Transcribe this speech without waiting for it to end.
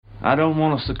I don't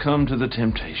want to succumb to the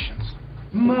temptations.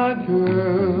 My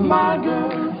girl,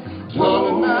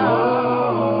 whoa,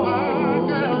 now, my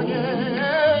girl,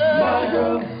 yeah, my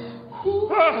girl.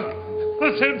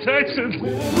 The temptations.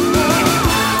 Bring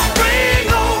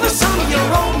over some of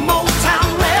your old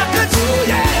Motown records,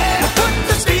 yeah. Put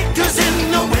the speakers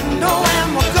in the window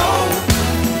and we'll go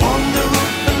on the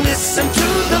roof and listen to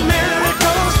the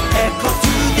miracles echo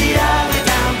to the alley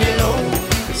down below.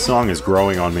 This song is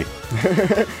growing on me.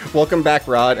 Welcome back,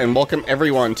 Rod, and welcome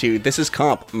everyone to This Is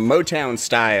Comp, Motown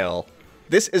Style.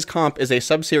 This Is Comp is a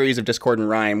sub-series of Discord and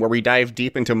Rhyme where we dive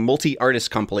deep into multi-artist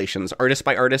compilations, artist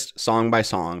by artist, song by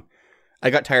song. I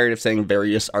got tired of saying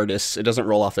various artists. It doesn't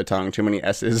roll off the tongue, too many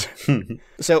S's.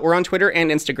 So we're on Twitter and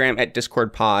Instagram at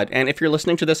DiscordPod, and if you're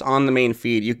listening to this on the main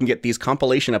feed, you can get these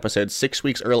compilation episodes 6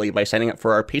 weeks early by signing up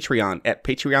for our Patreon at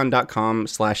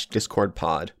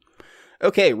patreon.com/DiscordPod.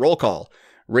 Okay, roll call.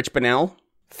 Rich Bonnell.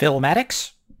 Phil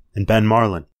Maddox. And Ben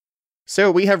Marlin.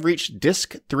 So we have reached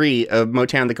Disc 3 of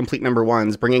Motown The Complete Number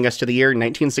Ones, bringing us to the year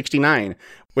 1969,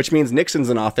 which means Nixon's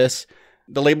in office.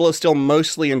 The label is still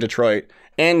mostly in Detroit,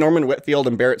 and Norman Whitfield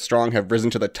and Barrett Strong have risen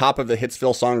to the top of the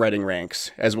Hitsville songwriting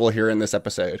ranks, as we'll hear in this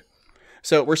episode.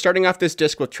 So we're starting off this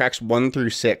disc with tracks 1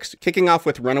 through 6, kicking off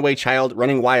with Runaway Child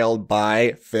Running Wild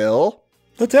by Phil.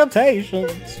 The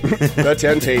Temptations. The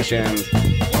Temptations.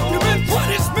 You've been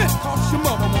punishment cause your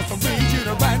mama wants to raise you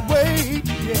the right way,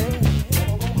 yeah.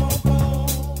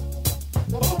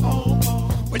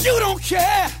 But you don't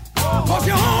care cause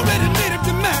you already made up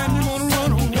your mind you want to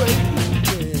run away,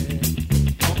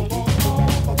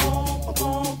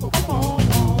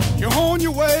 yeah. You're on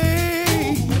your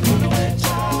way. Runaway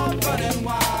child running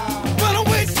wild.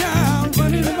 Runaway child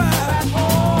running wild.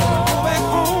 Back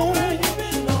home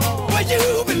where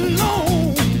you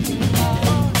belong.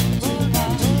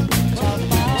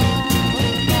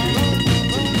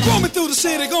 Roaming through the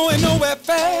city, going nowhere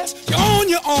fast. You're on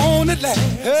your own at last.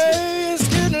 Hey, it's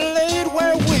getting late.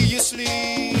 Where will you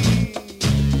sleep?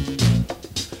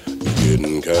 You're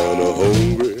getting kinda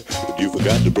hungry, but you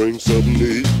forgot to bring something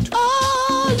to eat.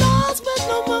 Oh, lost with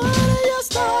no money, you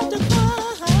start to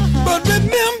cry. But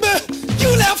remember, you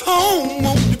left home,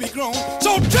 want to be grown.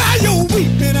 So dry your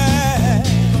weeping eyes.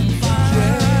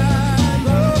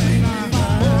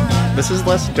 This is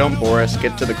less Don't Bore Us,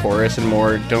 get to the chorus, and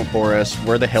more Don't Bore Us,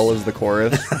 where the hell is the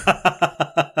chorus?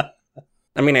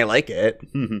 I mean, I like it.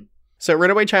 So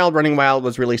Runaway Child Running Wild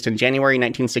was released in January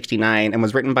 1969 and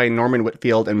was written by Norman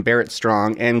Whitfield and Barrett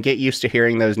Strong, and get used to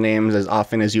hearing those names as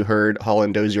often as you heard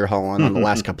Holland Dozier Holland on the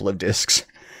last couple of discs.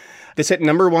 This hit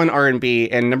number 1 R&B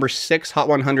and number 6 Hot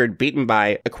 100, beaten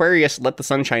by Aquarius Let the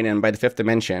Sunshine In by The Fifth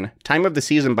Dimension, Time of the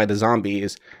Season by The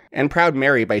Zombies, and Proud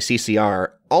Mary by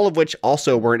CCR, all of which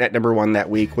also weren't at number 1 that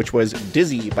week, which was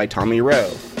Dizzy by Tommy Roe.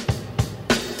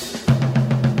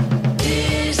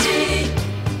 Dizzy,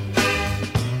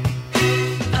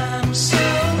 I'm so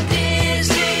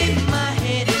dizzy, my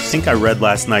head is... I think I read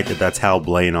last night that that's Hal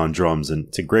Blaine on drums, and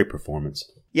it's a great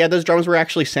performance. Yeah, those drums were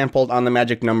actually sampled on the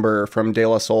Magic Number from De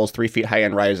La Soul's 3 Feet High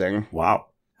and Rising. Wow.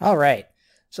 All right.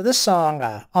 So this song,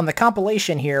 on the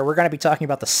compilation here, we're going to be talking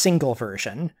about the single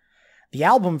version. The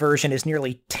album version is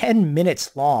nearly 10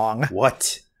 minutes long.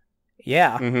 What?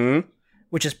 Yeah. Mm-hmm.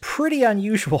 Which is pretty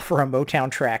unusual for a Motown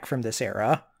track from this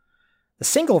era. The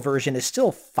single version is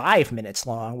still 5 minutes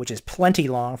long, which is plenty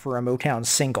long for a Motown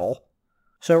single.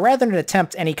 So rather than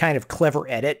attempt any kind of clever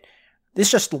edit, this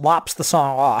just lops the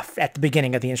song off at the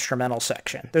beginning of the instrumental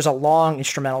section. There's a long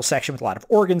instrumental section with a lot of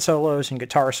organ solos and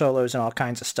guitar solos and all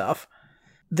kinds of stuff.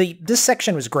 This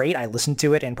section was great. I listened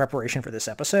to it in preparation for this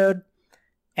episode,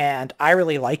 and I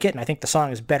really like it, and I think the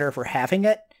song is better for having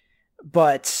it,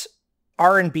 but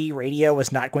R&B radio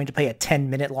was not going to play a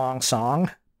 10-minute long song,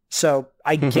 so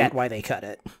I get why they cut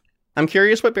it. I'm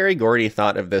curious what Berry Gordy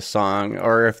thought of this song,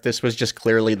 or if this was just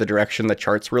clearly the direction the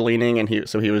charts were leaning, and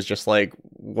he was just like,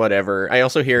 whatever. I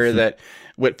also hear that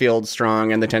Whitfield,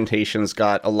 Strong, and the Temptations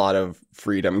got a lot of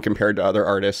freedom compared to other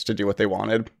artists to do what they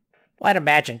wanted. Well, I'd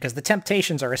imagine, because the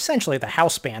Temptations are essentially the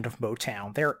house band of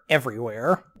Motown. They're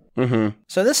everywhere. Mm-hmm.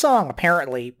 So this song,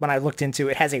 apparently, when I looked into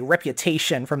it, has a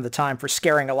reputation from the time for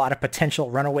scaring a lot of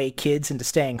potential runaway kids into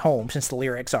staying home, since the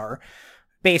lyrics are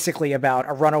basically about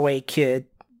a runaway kid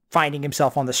finding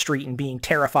himself on the street and being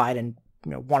terrified and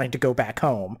wanting to go back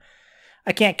home.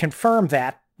 I can't confirm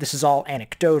that. This is all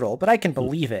anecdotal, but I can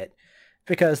believe it,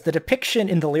 because the depiction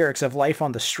in the lyrics of life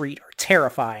on the street are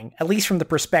terrifying, at least from the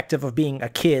perspective of being a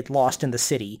kid lost in the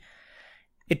city.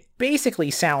 It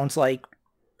basically sounds like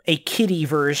a kiddie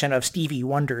version of Stevie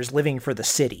Wonder's Living for the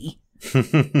City.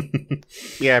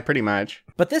 Yeah, pretty much.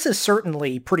 But this is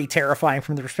certainly pretty terrifying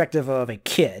from the perspective of a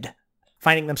kid.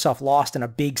 finding themselves lost in a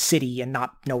big city and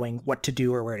not knowing what to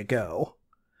do or where to go.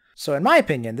 So in my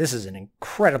opinion, this is an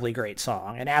incredibly great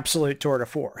song, an absolute tour de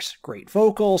force. Great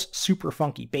vocals, super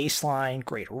funky bass line,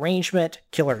 great arrangement,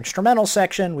 killer instrumental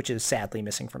section, which is sadly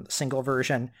missing from the single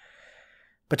version.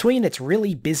 Between its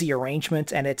really busy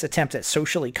arrangement and its attempt at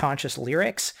socially conscious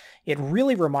lyrics, it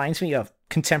really reminds me of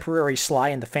contemporary Sly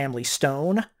and the Family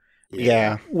Stone.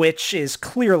 Yeah. Which is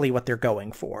clearly what they're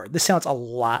going for. This sounds a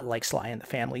lot like Sly and the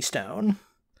Family Stone.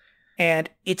 And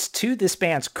it's to this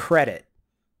band's credit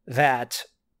that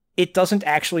it doesn't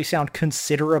actually sound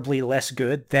considerably less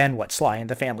good than what Sly and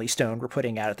the Family Stone were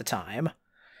putting out at the time.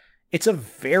 It's a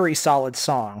very solid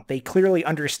song. They clearly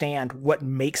understand what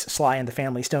makes Sly and the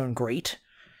Family Stone great,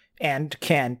 and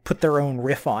can put their own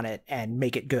riff on it and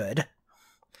make it good.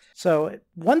 So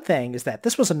one thing is that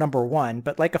this was a number one,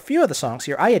 but like a few of the songs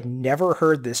here, I had never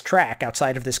heard this track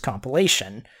outside of this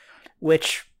compilation,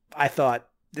 which I thought,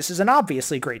 this is an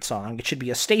obviously great song. It should be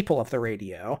a staple of the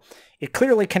radio. It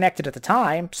clearly connected at the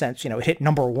time, since, it hit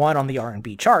number one on the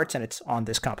R&B charts, and it's on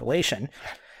this compilation.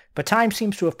 But time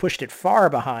seems to have pushed it far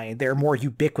behind their more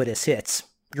ubiquitous hits,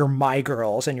 your My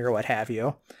Girls and your what have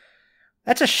you.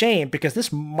 That's a shame, because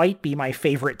this might be my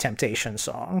favorite Temptations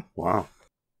song. Wow.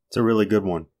 It's a really good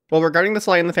one. Well, regarding the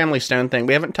Sly and the Family Stone thing,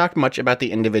 we haven't talked much about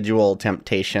the individual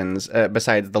Temptations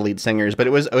besides the lead singers, but it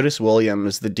was Otis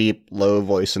Williams, the deep, low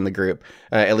voice in the group,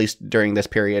 at least during this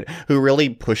period, who really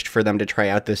pushed for them to try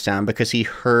out this sound because he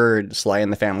heard Sly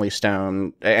and the Family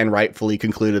Stone and rightfully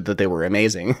concluded that they were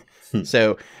amazing.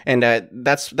 So, and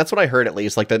that's what I heard, at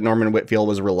least, like that Norman Whitfield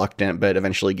was reluctant, but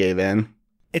eventually gave in.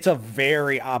 It's a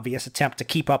very obvious attempt to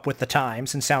keep up with the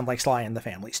times and sound like Sly and the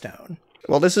Family Stone.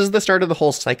 Well, this is the start of the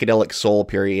whole psychedelic soul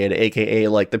period, aka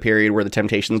like the period where the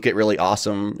Temptations get really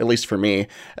awesome, at least for me,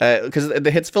 because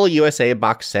the Hitsville USA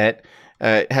box set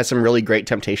has some really great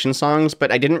Temptation songs,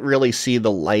 but I didn't really see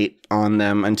the light on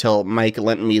them until Mike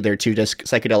lent me their 2-disc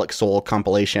psychedelic soul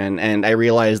compilation, and I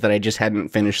realized that I just hadn't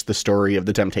finished the story of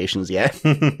the Temptations yet.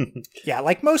 Yeah,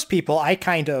 like most people, I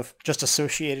kind of just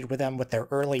associated with them with their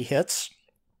early hits.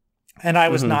 And I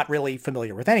was not really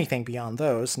familiar with anything beyond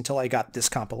those until I got this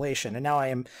compilation, and now I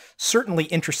am certainly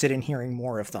interested in hearing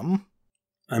more of them.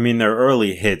 I mean, their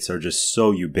early hits are just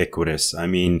so ubiquitous. I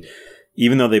mean,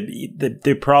 even though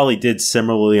they probably did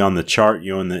similarly on the chart,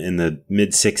 in the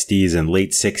mid 60s and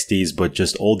late 60s, but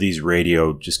just oldies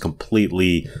radio just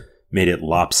completely made it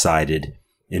lopsided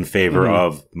in favor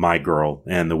of My Girl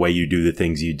and the way you do the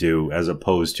things you do, as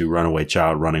opposed to Runaway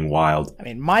Child Running Wild. I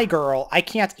mean, My Girl, I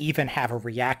can't even have a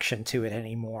reaction to it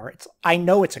anymore. I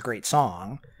know it's a great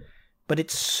song, but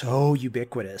it's so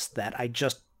ubiquitous that I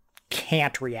just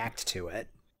can't react to it.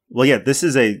 Well, yeah, this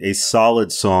is a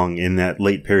solid song in that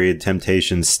late period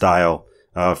Temptations style.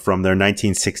 From their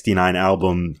 1969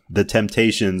 album, The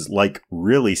Temptations,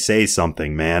 really say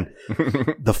something, man.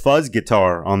 The fuzz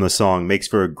guitar on the song makes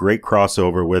for a great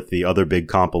crossover with the other big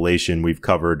compilation we've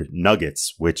covered,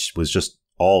 Nuggets, which was just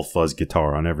all fuzz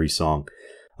guitar on every song.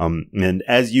 And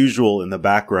as usual in the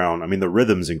background, I mean, the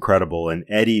rhythm's incredible, and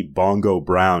Eddie Bongo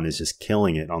Brown is just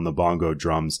killing it on the bongo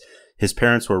drums. His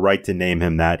parents were right to name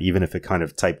him that, even if it kind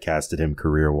of typecasted him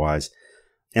career-wise.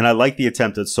 And I like the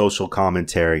attempt at social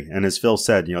commentary. And as Phil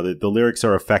said, the lyrics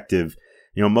are effective.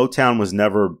 Motown was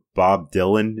never Bob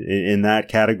Dylan in that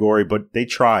category, but they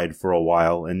tried for a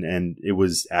while, and it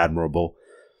was admirable.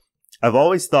 I've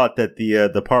always thought that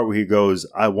the part where he goes,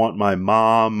 "I want my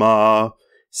mama,"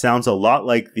 sounds a lot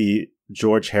like the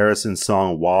George Harrison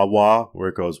song "Wah Wah," where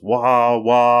it goes "Wah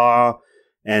Wah."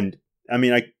 And I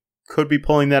mean, I could be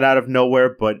pulling that out of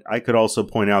nowhere, but I could also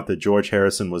point out that George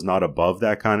Harrison was not above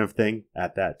that kind of thing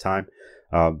at that time.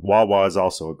 Wah Wah is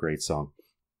also a great song.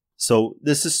 So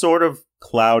this is sort of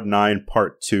Cloud 9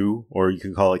 Part 2, or you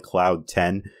could call it Cloud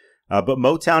 10. But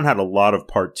Motown had a lot of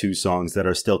Part 2 songs that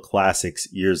are still classics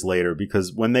years later,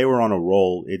 because when they were on a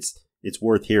roll, it's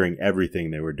worth hearing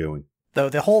everything they were doing. Though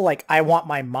the whole, I want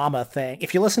my mama thing,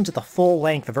 if you listen to the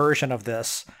full-length version of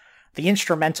this, the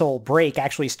instrumental break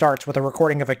actually starts with a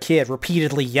recording of a kid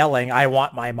repeatedly yelling, "I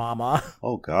want my mama."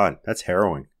 Oh, God, that's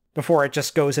harrowing. Before it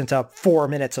just goes into 4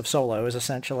 minutes of solos,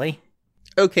 essentially.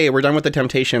 Okay, we're done with the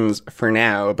Temptations for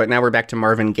now, but now we're back to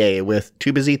Marvin Gaye with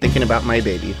Too Busy Thinking About My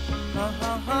Baby.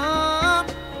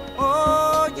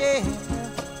 Oh, yeah.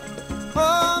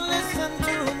 Oh, listen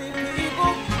to me,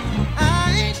 people.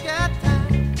 I ain't got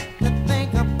time to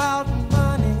think about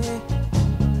money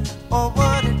or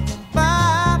what it can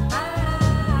buy.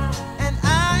 And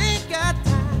I ain't got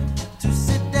time to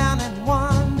sit down and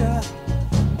wonder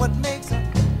what makes a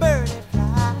birdie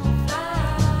fly.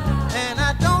 And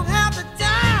I don't have the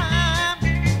time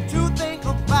to think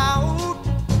about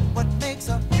what makes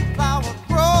a flower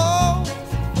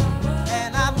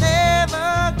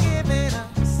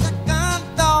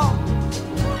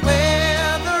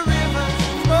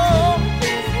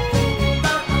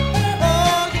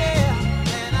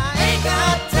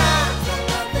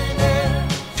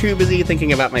Too Busy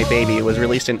Thinking About My Baby was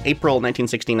released in April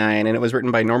 1969, and it was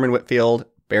written by Norman Whitfield,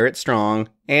 Barrett Strong,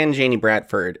 and Janie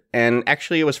Bradford. And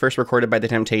actually, it was first recorded by The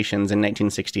Temptations in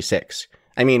 1966.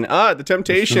 I mean, The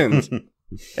Temptations!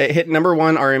 It hit number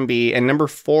 1 R&B and number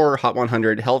 4 Hot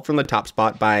 100, held from the top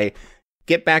spot by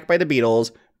Get Back by the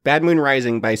Beatles, Bad Moon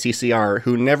Rising by CCR,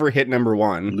 who never hit number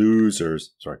 1.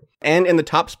 Losers. Sorry. And in the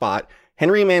top spot,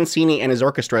 Henry Mancini and his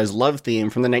orchestra's love theme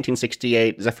from the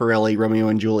 1968 Zeffirelli Romeo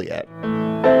and Juliet.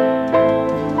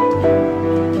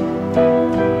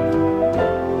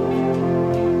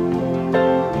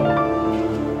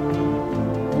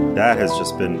 That has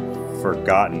just been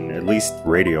forgotten, at least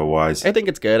radio-wise. I think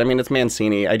it's good. I mean, it's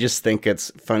Mancini. I just think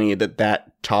it's funny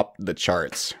that topped the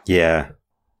charts. Yeah.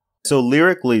 So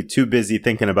lyrically, Too Busy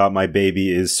Thinking About My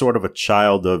Baby is sort of a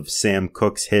child of Sam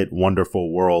Cooke's hit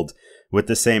Wonderful World, with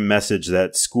the same message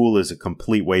that school is a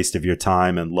complete waste of your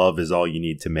time and love is all you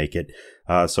need to make it.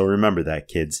 So remember that,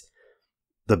 kids.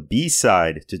 The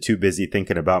B-side to Too Busy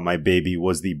Thinking About My Baby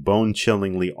was the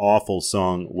bone-chillingly awful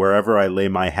song Wherever I Lay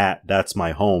My Hat, That's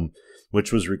My Home,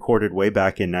 which was recorded way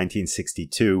back in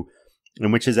 1962,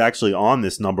 and which is actually on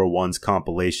this number 1's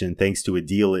compilation thanks to a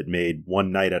deal it made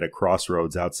one night at a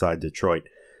crossroads outside Detroit.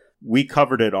 We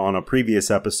covered it on a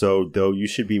previous episode, though you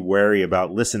should be wary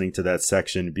about listening to that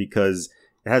section because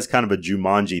it has kind of a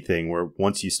Jumanji thing where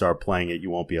once you start playing it, you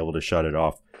won't be able to shut it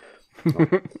off.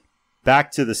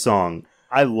 Back to the song.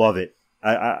 I love it.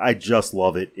 I just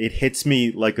love it. It hits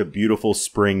me like a beautiful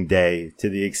spring day to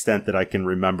the extent that I can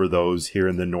remember those here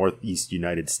in the Northeast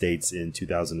United States in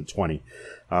 2020.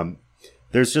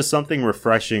 There's just something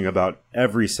refreshing about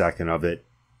every second of it.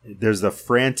 There's the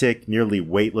frantic, nearly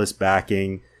weightless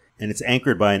backing, and it's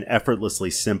anchored by an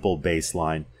effortlessly simple bass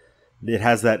line. It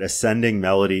has that ascending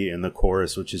melody in the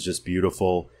chorus, which is just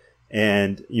beautiful.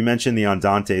 And you mentioned the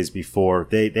Andantes before.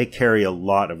 They carry a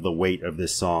lot of the weight of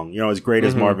this song. You know, as great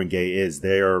as Marvin Gaye is,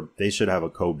 they should have a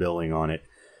co-billing on it.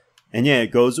 And yeah,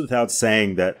 it goes without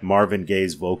saying that Marvin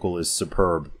Gaye's vocal is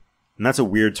superb. And that's a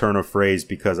weird turn of phrase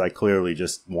because I clearly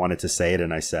just wanted to say it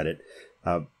and I said it.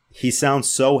 He sounds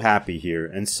so happy here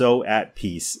and so at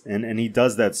peace. And he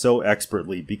does that so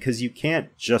expertly because you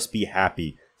can't just be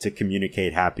happy to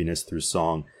communicate happiness through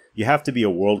song. You have to be a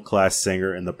world-class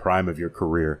singer in the prime of your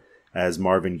career, as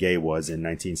Marvin Gaye was in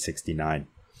 1969.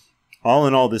 All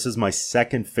in all, this is my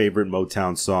second favorite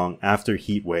Motown song after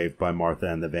Heatwave by Martha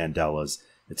and the Vandellas.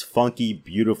 It's funky,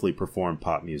 beautifully performed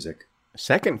pop music.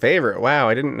 Second favorite? Wow,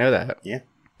 I didn't know that. Yeah.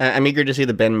 I'm eager to see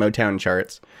the Ben Motown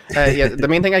charts. Yeah, the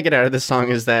main thing I get out of this song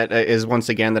is once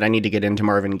again that I need to get into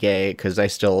Marvin Gaye because I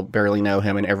still barely know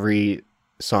him, and every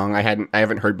song I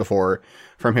haven't heard before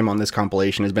from him on this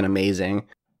compilation has been amazing.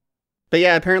 But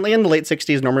yeah, apparently in the late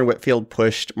 60s, Norman Whitfield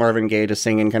pushed Marvin Gaye to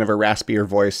sing in kind of a raspier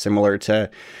voice similar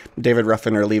to David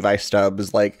Ruffin or Levi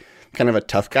Stubbs, like kind of a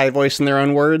tough guy voice in their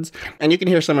own words. And you can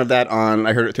hear some of that on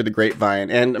I Heard It Through the Grapevine.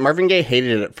 And Marvin Gaye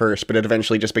hated it at first, but it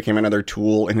eventually just became another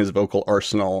tool in his vocal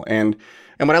arsenal. And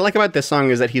what I like about this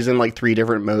song is that he's in like 3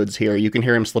 different modes here. You can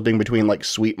hear him slipping between like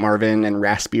sweet Marvin and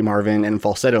raspy Marvin and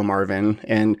falsetto Marvin.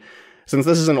 And since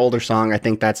this is an older song, I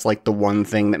think that's like the one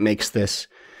thing that makes this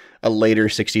a later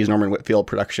 60s Norman Whitfield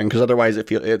production, because otherwise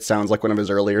it sounds like one of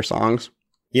his earlier songs.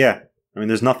 Yeah. I mean,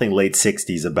 there's nothing late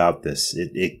 60s about this.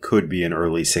 It could be an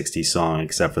early 60s song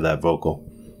except for that vocal.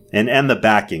 And the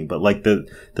backing, but like the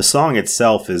song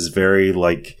itself is very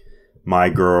like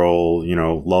My Girl, you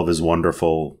know, Love is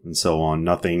Wonderful, and so on.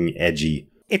 Nothing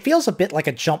edgy. It feels a bit like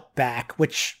a jump back,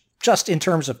 which just in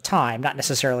terms of time, not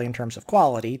necessarily in terms of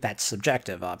quality, that's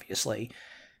subjective, obviously.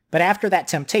 But after that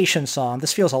Temptation song,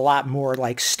 this feels a lot more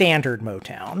like standard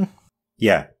Motown.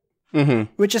 Yeah.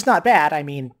 Mm-hmm. Which is not bad. I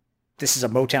mean, this is a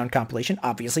Motown compilation.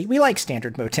 Obviously, we like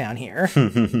standard Motown here.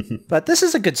 But this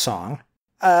is a good song.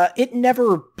 It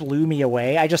never blew me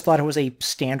away. I just thought it was a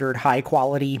standard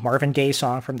high-quality Marvin Gaye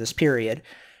song from this period.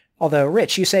 Although,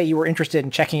 Rich, you say you were interested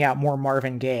in checking out more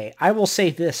Marvin Gaye. I will say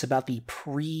this about the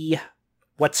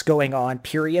pre-What's Going On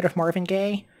period of Marvin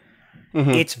Gaye.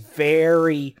 Mm-hmm. It's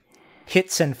very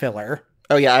hits and filler.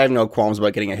 Oh yeah, I have no qualms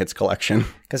about getting a hits collection.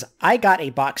 Because I got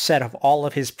a box set of all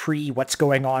of his pre-What's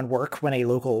Going On work when a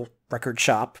local record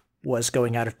shop was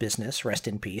going out of business, rest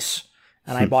in peace.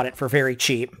 And I bought it for very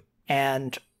cheap.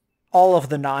 And all of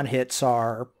the non-hits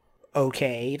are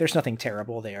okay. There's nothing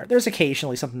terrible there. There's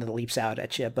occasionally something that leaps out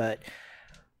at you, but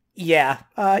yeah,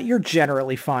 you're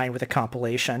generally fine with a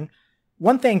compilation.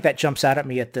 One thing that jumps out at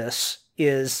me at this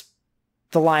is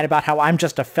the line about how I'm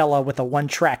just a fella with a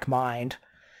one-track mind,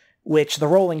 which the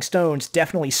Rolling Stones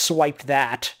definitely swiped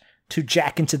that to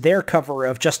jack into their cover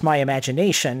of Just My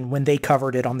Imagination when they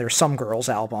covered it on their Some Girls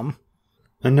album.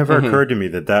 It never occurred to me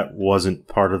that that wasn't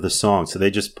part of the song. So they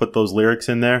just put those lyrics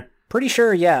in there? Pretty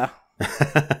sure, yeah.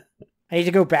 I need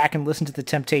to go back and listen to the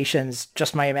Temptations,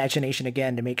 just my imagination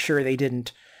again, to make sure I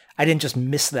didn't just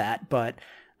miss that, but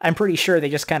I'm pretty sure they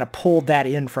just kind of pulled that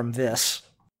in from this.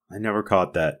 I never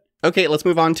caught that. Okay, let's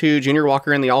move on to Junior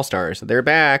Walker and the All-Stars. They're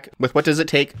back with What Does It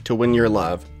Take to Win Your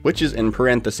Love, which is in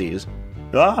parentheses.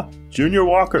 Junior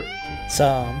Walker.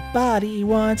 Somebody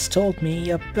once told me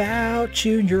about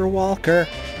Junior Walker.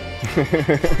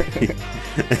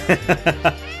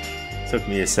 Took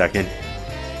me a second.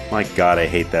 My God, I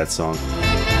hate that song.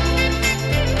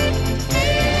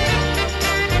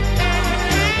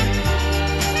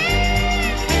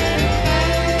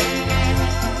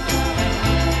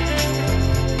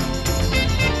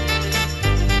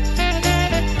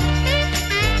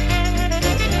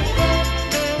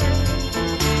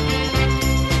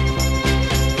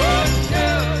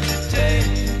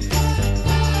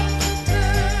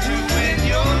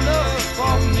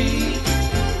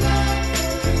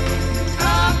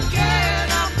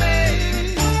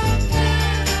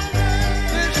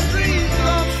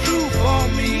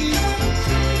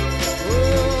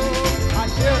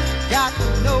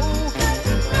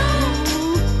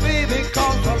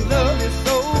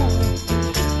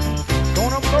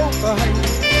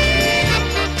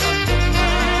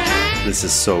 This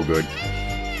is so good.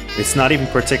 It's not even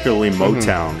particularly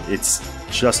Motown. It's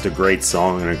just a great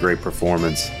song and a great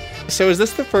performance. So is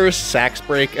this the first sax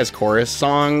break as chorus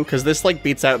song? Because this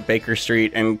beats out Baker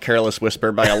Street and Careless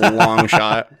Whisper by a long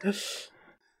shot.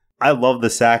 I love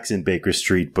the sax in Baker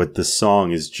Street, but the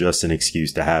song is just an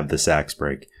excuse to have the sax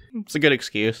break. It's a good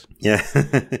excuse. Yeah.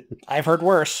 I've heard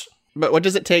worse. But What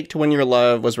Does It Take to Win Your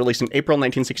Love was released in April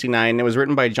 1969. It was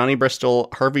written by Johnny Bristol,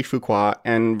 Harvey Fuqua,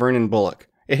 and Vernon Bullock.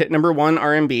 It hit number 1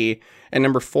 R&B and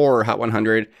number 4 Hot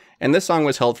 100, and this song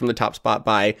was held from the top spot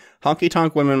by Honky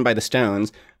Tonk Women by the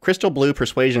Stones, Crystal Blue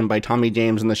Persuasion by Tommy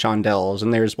James and the Shondells,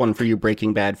 and there's one for you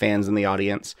Breaking Bad fans in the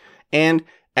audience, and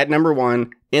at number 1,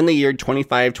 In the Year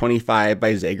 2525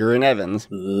 by Zager and Evans.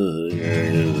 In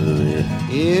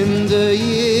the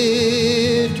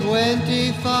year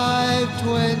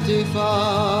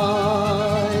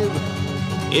 2525,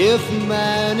 if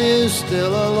man is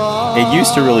still alive. It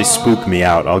used to really spook me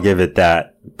out, I'll give it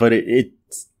that, but it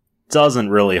doesn't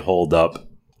really hold up.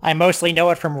 I mostly know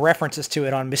it from references to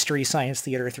it on Mystery Science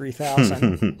Theater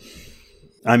 3000.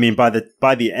 I mean, by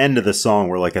the end of the song,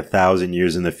 we're like 1,000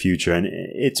 years in the future, and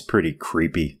it's pretty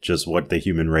creepy, just what the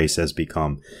human race has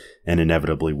become, and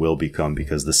inevitably will become,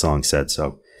 because the song said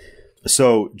so.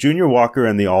 So, Junior Walker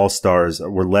and the All-Stars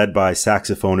were led by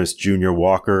saxophonist Junior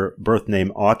Walker, birth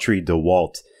name Autry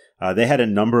DeWalt. They had a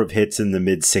number of hits in the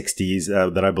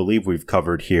mid-'60s that I believe we've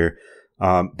covered here.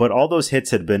 But all those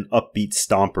hits had been upbeat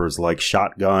stompers like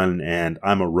Shotgun and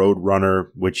I'm a Road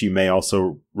Runner, which you may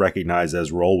also recognize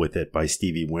as Roll With It by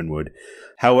Stevie Winwood.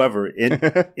 However, in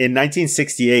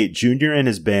 1968, Junior and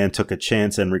his band took a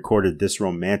chance and recorded this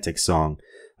romantic song.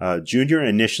 Junior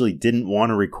initially didn't want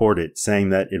to record it, saying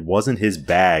that it wasn't his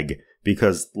bag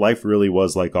because life really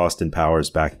was like Austin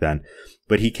Powers back then.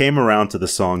 But he came around to the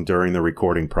song during the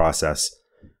recording process.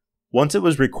 Once it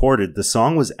was recorded, the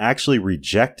song was actually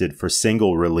rejected for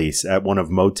single release at one of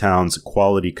Motown's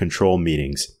quality control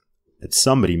meetings.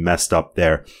 Somebody messed up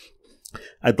there.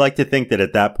 I'd like to think that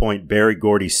at that point, Berry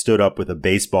Gordy stood up with a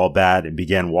baseball bat and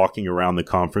began walking around the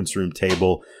conference room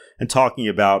table and talking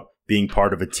about being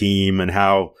part of a team and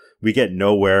how we get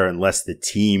nowhere unless the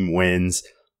team wins.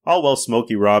 All while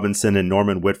Smokey Robinson and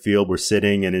Norman Whitfield were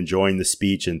sitting and enjoying the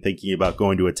speech and thinking about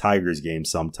going to a Tigers game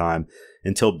sometime,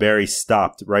 until Barry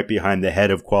stopped right behind the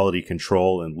head of quality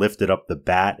control and lifted up the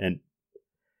bat. And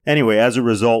anyway, as a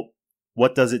result,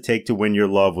 What Does It Take to Win Your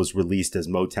Love was released as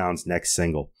Motown's next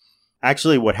single.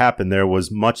 Actually, what happened there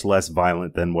was much less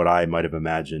violent than what I might have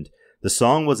imagined. The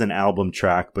song was an album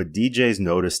track, but DJs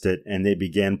noticed it and they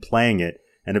began playing it,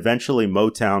 and eventually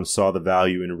Motown saw the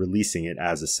value in releasing it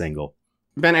as a single.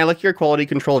 Ben, I like your quality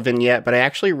control vignette, but I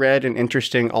actually read an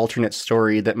interesting alternate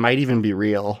story that might even be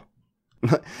real.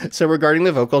 So regarding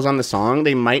the vocals on the song,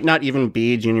 they might not even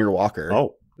be Junior Walker.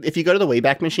 Oh. If you go to the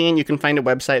Wayback Machine, you can find a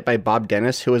website by Bob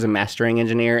Dennis, who is a mastering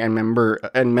engineer and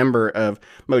member of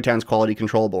Motown's Quality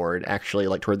Control Board, actually,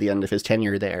 like toward the end of his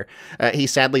tenure there. He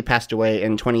sadly passed away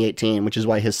in 2018, which is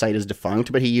why his site is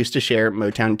defunct, but he used to share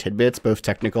Motown tidbits, both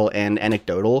technical and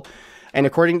anecdotal. And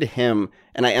according to him,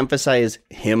 and I emphasize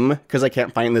him because I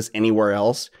can't find this anywhere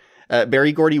else,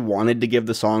 Berry Gordy wanted to give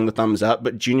the song the thumbs up,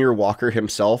 but Junior Walker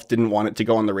himself didn't want it to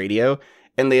go on the radio.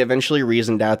 And they eventually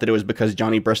reasoned out that it was because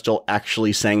Johnny Bristol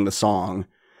actually sang the song.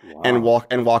 Wow.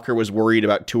 And Walker was worried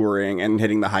about touring and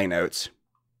hitting the high notes.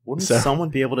 Wouldn't someone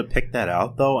be able to pick that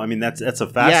out, though? I mean, that's a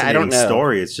fascinating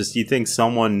story. It's just you think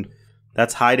someone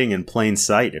that's hiding in plain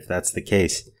sight, if that's the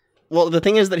case. Well, the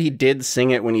thing is that he did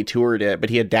sing it when he toured it, but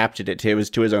he adapted it to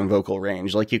his own vocal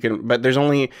range. Like, you can, but there's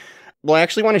only, well, I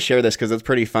actually want to share this because it's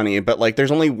pretty funny, but like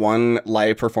there's only one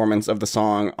live performance of the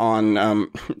song on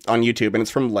YouTube, and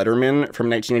it's from Letterman from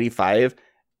 1985,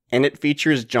 and it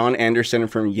features John Anderson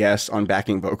from Yes on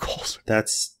backing vocals.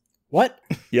 That's... What?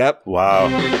 Yep. Wow.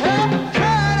 Every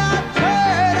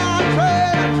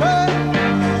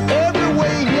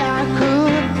way I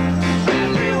could.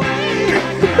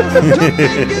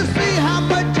 See how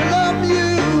much I love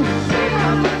you.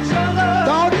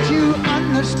 Thought you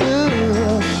understood.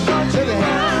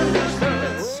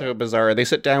 So bizarre. They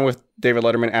sit down with David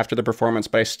Letterman after the performance,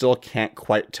 but I still can't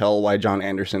quite tell why John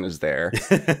Anderson is there.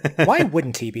 Why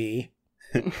wouldn't he be?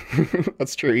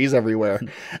 That's true. He's everywhere.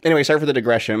 Anyway, sorry for the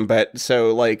digression, but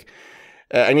so like,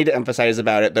 I need to emphasize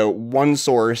about it though. One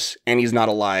source, and he's not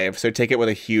alive. So take it with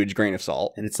a huge grain of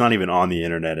salt. And it's not even on the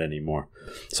internet anymore.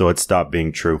 So it stopped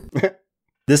being true.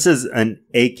 This is an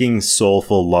aching,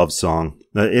 soulful love song.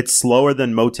 It's slower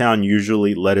than Motown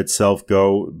usually let itself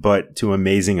go, but to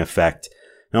amazing effect.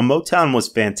 Now, Motown was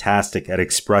fantastic at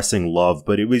expressing love,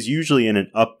 but it was usually in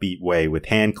an upbeat way with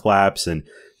hand claps and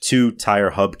two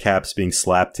tire hubcaps being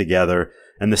slapped together.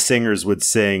 And the singers would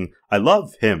sing, I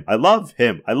love him, I love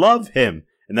him, I love him.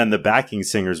 And then the backing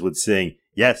singers would sing,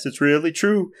 yes, it's really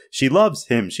true. She loves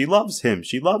him, she loves him,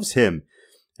 she loves him.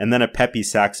 And then a peppy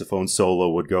saxophone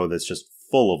solo would go that's just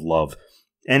full of love.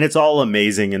 And it's all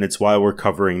amazing, and it's why we're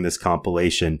covering this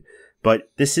compilation.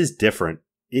 But this is different.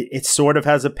 It sort of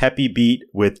has a peppy beat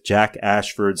with Jack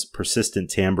Ashford's persistent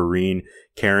tambourine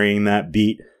carrying that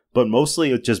beat, but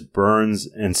mostly it just burns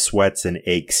and sweats and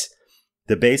aches.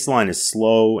 The bass line is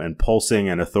slow and pulsing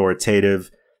and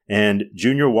authoritative, and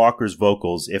Junior Walker's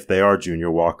vocals, if they are Junior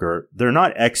Walker, they're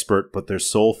not expert, but they're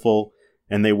soulful,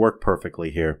 and they work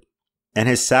perfectly here. And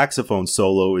his saxophone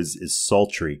solo is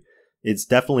sultry. It's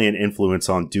definitely an influence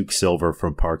on Duke Silver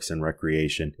from Parks and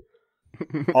Recreation.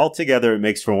 Altogether, it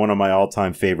makes for one of my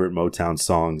all-time favorite Motown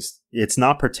songs. It's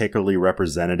not particularly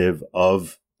representative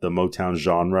of the Motown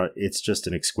genre. It's just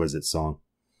an exquisite song.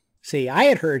 See, I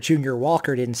had heard Junior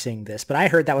Walker didn't sing this, but I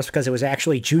heard that was because it was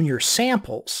actually Junior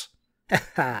Samples.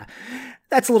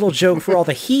 That's a little joke for all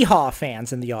the hee-haw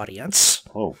fans in the audience.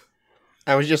 Oh.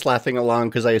 I was just laughing along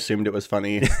because I assumed it was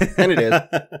funny, and it is.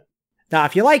 Now,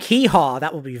 if you like Hee-Haw,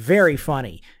 that will be very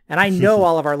funny. And I know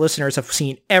all of our listeners have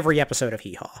seen every episode of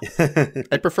Hee-Haw.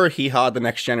 I prefer Hee-Haw The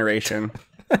Next Generation.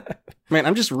 Man,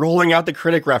 I'm just rolling out the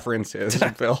critic references,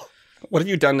 Phil. What have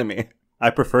you done to me? I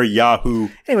prefer Yahoo.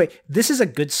 Anyway, this is a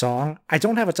good song. I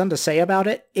don't have a ton to say about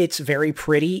it. It's very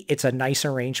pretty. It's a nice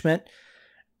arrangement.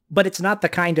 But it's not the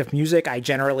kind of music I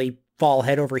generally fall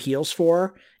head over heels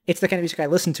for. It's the kind of music I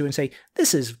listen to and say,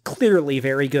 this is clearly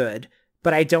very good.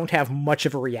 But I don't have much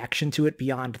of a reaction to it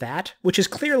beyond that, which is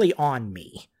clearly on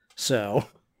me. So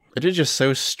it is just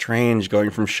so strange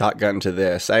going from Shotgun to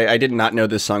this. I did not know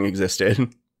this song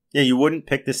existed. Yeah, you wouldn't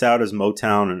pick this out as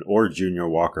Motown or Junior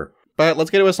Walker. But let's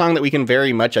get to a song that we can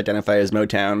very much identify as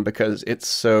Motown because it's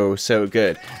so, so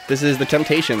good. This is The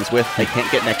Temptations with I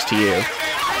Can't Get Next to You.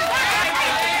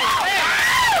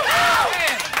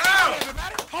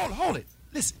 Hold it.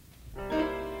 Listen.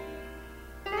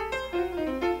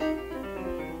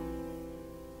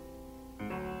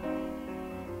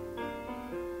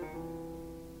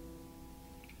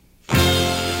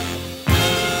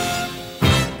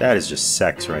 That is just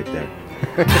sex right there.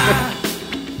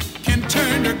 Can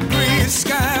turn the gray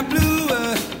sky blue.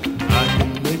 I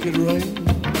can make it rain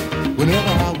whenever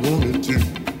I wanted to.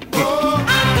 Oh,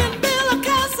 I can build a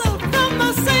castle from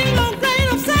a single grain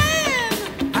of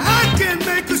sand. I can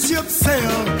make a ship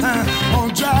sail on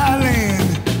dry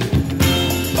land.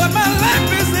 But my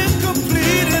life is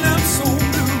incomplete and I'm so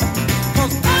blue.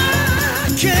 'Cause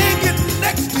I can't get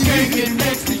next to you. Can't get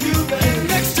next to you, baby.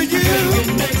 Next to you. Can't get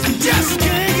next to you. Just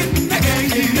can't get next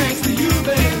to you. Next to you,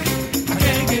 baby. I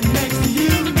can't get next to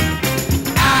you.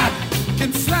 I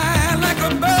can fly like a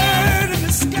bird in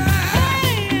the sky.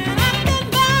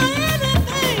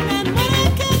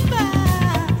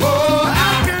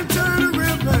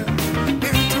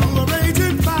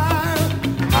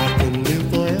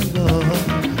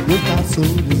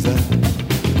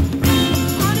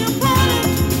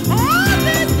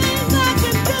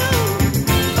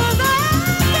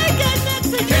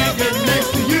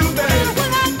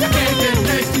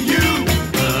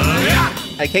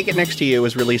 Can't Get Next to You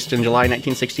was released in July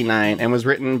 1969 and was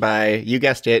written by, you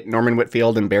guessed it, Norman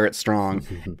Whitfield and Barrett Strong.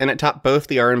 And it topped both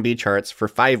the R&B charts for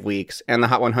 5 weeks and the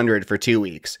Hot 100 for 2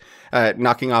 weeks,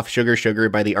 knocking off Sugar Sugar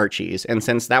by the Archies. And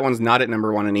since that one's not at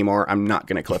number 1 anymore, I'm not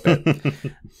going to clip it.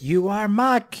 You are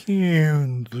my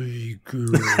candy girl.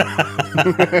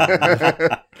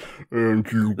 And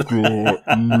you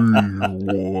got me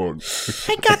one.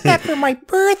 I got that for my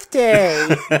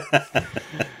birthday.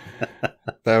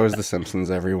 That was The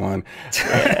Simpsons, everyone.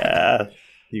 Yeah,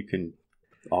 you can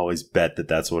always bet that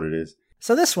that's what it is.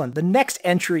 So this one, the next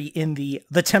entry in the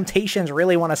Temptations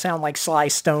Really Want to Sound Like Sly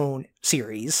Stone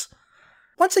series.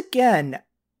 Once again,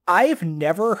 I've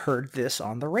never heard this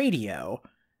on the radio.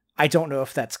 I don't know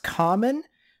if that's common.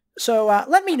 So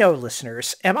let me know,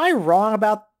 listeners. Am I wrong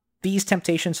about these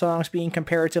Temptation songs being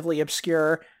comparatively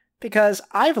obscure? Because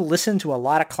I've listened to a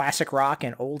lot of classic rock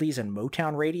and oldies and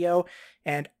Motown radio,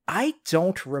 and I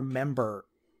don't remember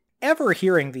ever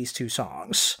hearing these two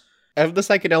songs. Of the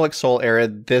psychedelic soul era,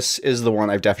 this is the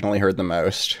one I've definitely heard the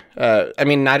most. I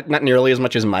mean, not nearly as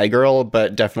much as My Girl,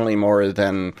 but definitely more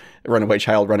than Runaway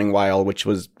Child Running Wild, which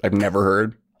I've never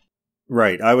heard.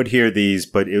 Right, I would hear these,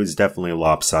 but it was definitely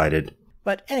lopsided.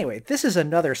 But anyway, this is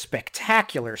another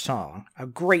spectacular song. A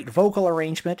great vocal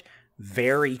arrangement,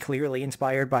 very clearly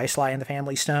inspired by Sly and the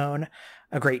Family Stone.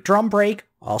 A great drum break,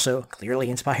 also clearly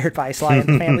inspired by Sly and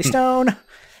the Family Stone.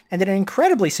 And an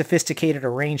incredibly sophisticated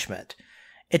arrangement.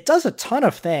 It does a ton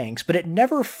of things, but it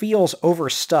never feels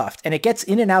overstuffed, and it gets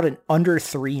in and out in under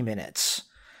 3 minutes.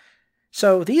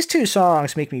 So these two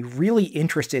songs make me really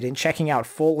interested in checking out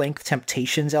full-length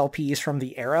Temptations LPs from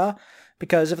the era,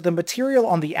 because if the material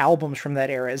on the albums from that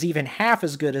era is even half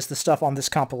as good as the stuff on this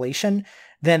compilation,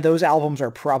 then those albums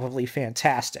are probably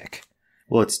fantastic.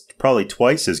 Well, it's probably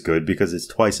twice as good because it's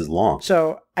twice as long.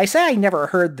 So I say I never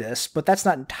heard this, but that's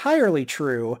not entirely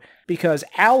true, because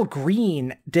Al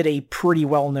Green did a pretty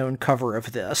well-known cover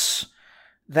of this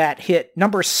that hit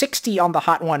number 60 on the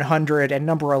Hot 100 and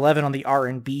number 11 on the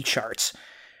R&B charts,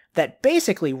 that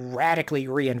basically radically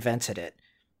reinvented it.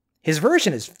 His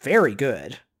version is very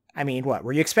good. I mean, what,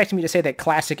 were you expecting me to say that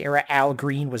classic-era Al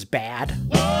Green was bad?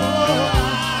 Oh,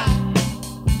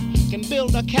 I can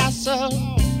build a castle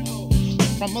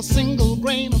from a single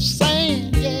grain of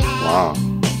sand, yeah. Wow.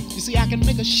 You see, I can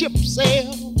make a ship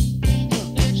sail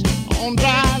on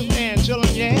dry land,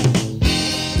 children, yeah.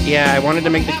 Yeah, I wanted to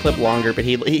make the clip longer, but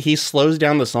he slows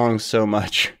down the song so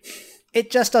much. It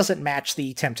just doesn't match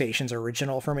the Temptations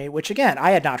original for me, which again,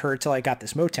 I had not heard till I got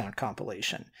this Motown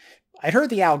compilation. I'd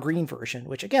heard the Al Green version,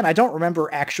 which again, I don't remember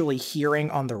actually hearing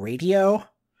on the radio,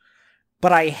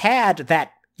 but I had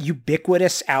that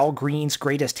ubiquitous Al Green's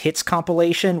Greatest Hits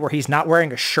compilation where he's not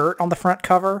wearing a shirt on the front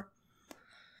cover,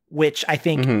 which I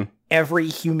think every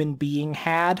human being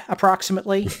had,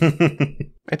 approximately.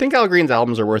 I think Al Green's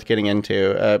albums are worth getting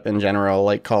into in general,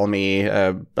 like Call Me,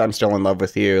 I'm Still in Love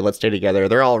with You, Let's Stay Together.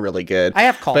 They're all really good. I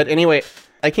have Call But Me. anyway,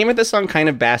 I came at this song kind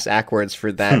of bass-ackwards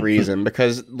for that reason,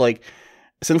 because, like,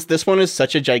 since this one is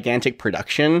such a gigantic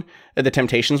production, the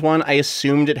Temptations one, I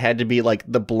assumed it had to be like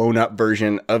the blown up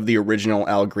version of the original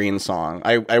Al Green song.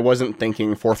 I wasn't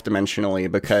thinking fourth dimensionally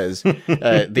because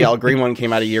the Al Green one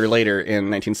came out a year later in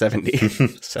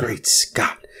 1970. So. Great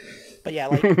Scott. But yeah,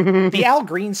 like, the Al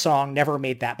Green song never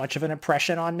made that much of an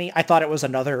impression on me. I thought it was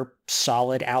another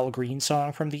solid Al Green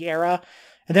song from the era.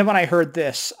 And then when I heard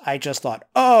this, I just thought,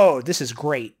 oh, this is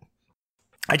great.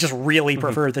 I just really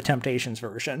prefer the Temptations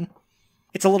version.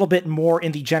 It's a little bit more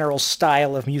in the general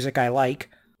style of music I like.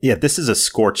 Yeah, this is a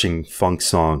scorching funk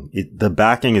song. The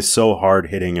backing is so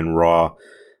hard-hitting and raw.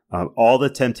 All the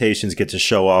Temptations get to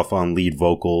show off on lead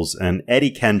vocals, and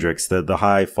Eddie Kendricks, the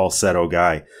high falsetto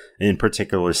guy, in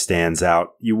particular stands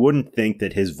out. You wouldn't think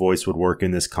that his voice would work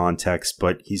in this context,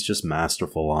 but he's just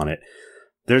masterful on it.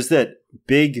 There's that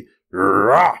big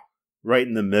rah right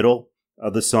in the middle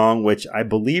of the song, which I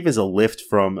believe is a lift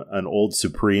from an old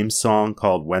Supreme song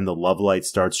called When the Love Light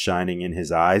Starts Shining in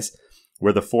His Eyes,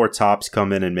 where the Four Tops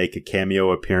come in and make a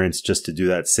cameo appearance just to do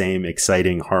that same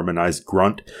exciting harmonized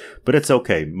grunt. But it's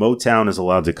okay. Motown is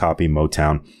allowed to copy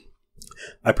Motown.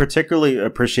 I particularly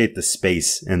appreciate the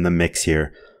space in the mix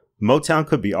here. Motown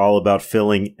could be all about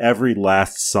filling every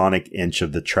last sonic inch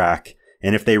of the track,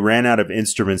 and if they ran out of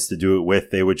instruments to do it with,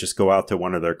 they would just go out to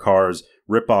one of their cars,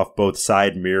 rip off both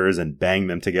side mirrors, and bang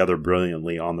them together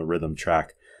brilliantly on the rhythm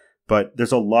track. But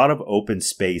there's a lot of open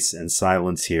space and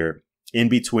silence here in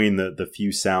between the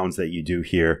few sounds that you do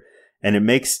hear, and it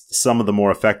makes some of the more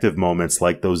effective moments,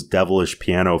 like those devilish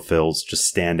piano fills, just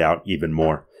stand out even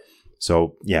more.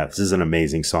 So yeah, this is an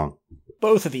amazing song.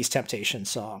 Both of these Temptations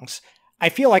songs. I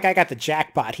feel like I got the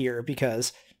jackpot here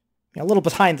because A little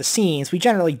behind the scenes, we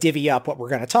generally divvy up what we're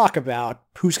going to talk about,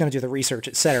 who's going to do the research,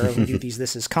 etc. We do these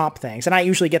This Is Comp things. And I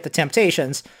usually get the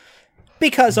Temptations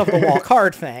because of the Walk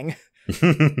Hard thing.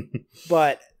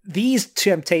 But these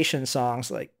Temptation songs,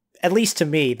 like, at least to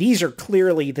me, these are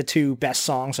clearly the two best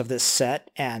songs of this set,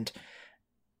 and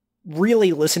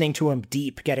really listening to them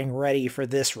deep, getting ready for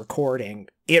this recording,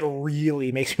 it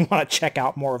really makes me want to check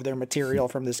out more of their material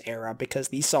from this era, because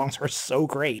these songs are so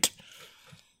great.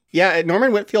 Yeah,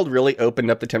 Norman Whitfield really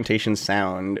opened up the Temptations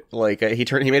sound. Like, he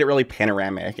made it really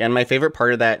panoramic. And my favorite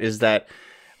part of that is that,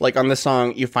 like, on this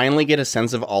song, you finally get a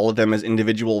sense of all of them as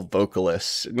individual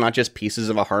vocalists, not just pieces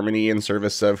of a harmony in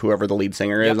service of whoever the lead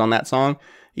singer is on that song.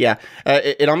 Yeah,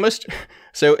 it almost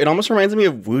reminds me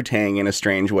of Wu-Tang in a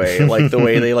strange way, like the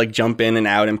way they like jump in and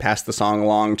out and pass the song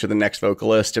along to the next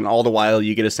vocalist, and all the while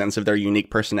you get a sense of their unique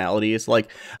personalities.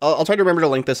 Like, I'll try to remember to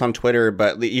link this on Twitter,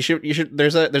 but you should.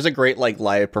 There's a great like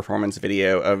live performance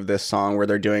video of this song where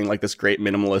they're doing like this great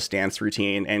minimalist dance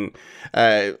routine, and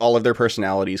all of their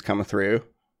personalities come through,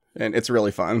 and it's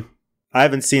really fun. I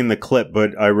haven't seen the clip,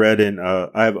 but I read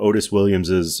I have Otis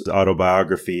Williams's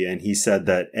autobiography, and he said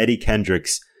that Eddie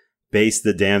Kendricks based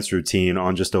the dance routine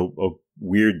on just a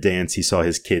weird dance he saw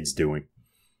his kids doing.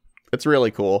 It's really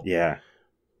cool. Yeah.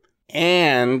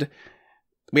 And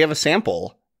we have a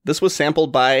sample. This was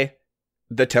sampled by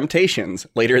The Temptations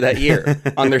later that year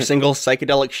on their single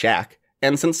Psychedelic Shack.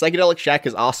 And since Psychedelic Shack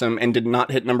is awesome and did not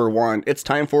hit number 1, it's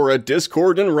time for a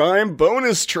Discord and Rhyme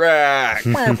bonus track. Hey,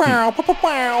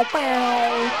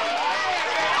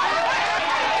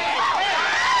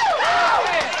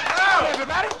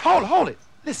 everybody, hold it.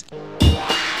 Listen.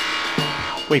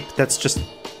 Wait, that's just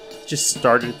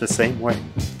started the same way.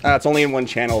 It's only in one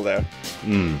channel, though.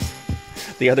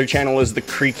 The other channel is the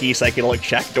creaky Psychedelic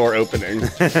Shack door opening.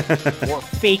 Or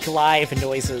fake live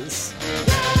noises.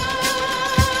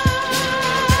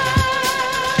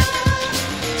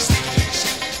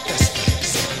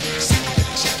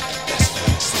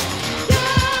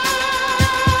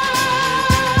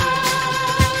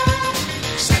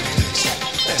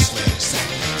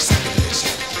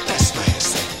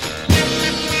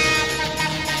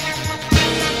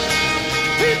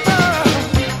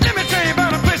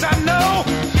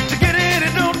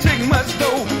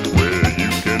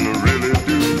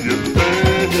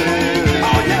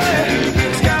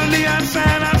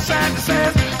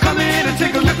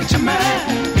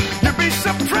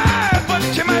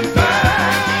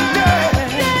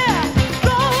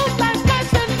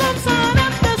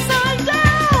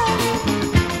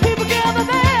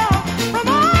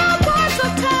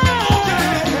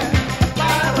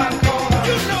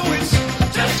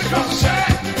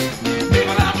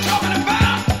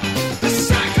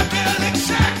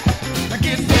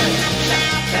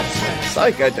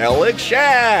 Psychedelic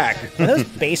Shack! When those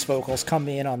bass vocals come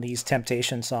in on these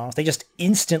Temptation songs, they just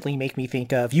instantly make me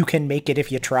think of You Can Make It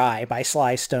If You Try by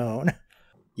Sly Stone.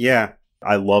 Yeah,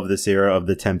 I love this era of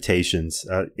the Temptations.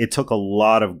 It took a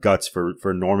lot of guts for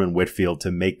Norman Whitfield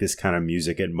to make this kind of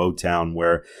music at Motown,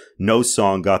 where no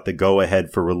song got the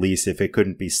go-ahead for release if it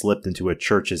couldn't be slipped into a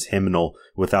church's hymnal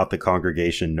without the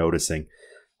congregation noticing.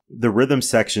 The rhythm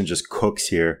section just cooks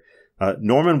here.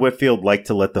 Norman Whitfield liked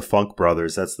to let the Funk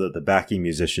Brothers, that's the backing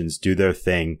musicians, do their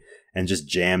thing and just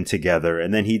jam together.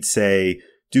 And then he'd say,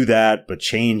 do that, but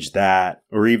change that.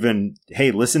 Or even,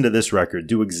 hey, listen to this record.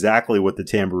 Do exactly what the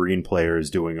tambourine player is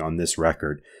doing on this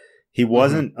record. He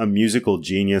wasn't a musical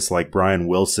genius like Brian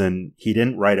Wilson. He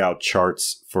didn't write out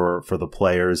charts for the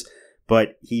players,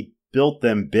 but he built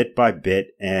them bit by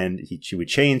bit, and he would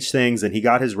change things, and he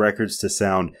got his records to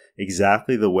sound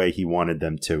exactly the way he wanted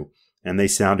them to. And they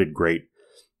sounded great.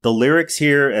 The lyrics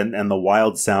here and the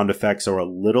wild sound effects are a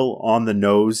little on the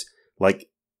nose. Like,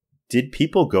 did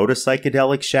people go to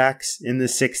psychedelic shacks in the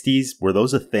 60s? Were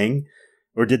those a thing?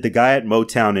 Or did the guy at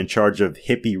Motown in charge of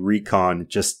hippie recon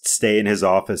just stay in his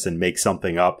office and make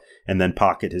something up and then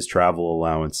pocket his travel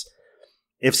allowance?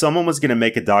 If someone was going to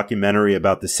make a documentary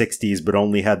about the 60s but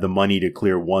only had the money to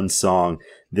clear one song,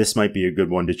 this might be a good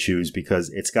one to choose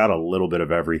because it's got a little bit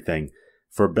of everything.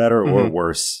 For better or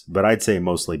worse, but I'd say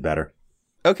mostly better.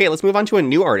 Okay, let's move on to a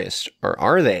new artist. Or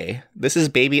are they? This is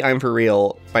Baby I'm For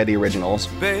Real by the Originals.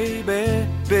 Baby,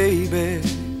 baby,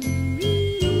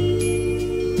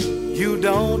 you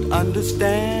don't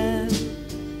understand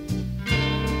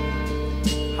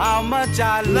how much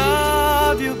I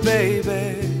love you,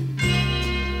 baby,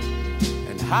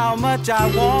 and how much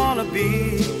I want to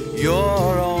be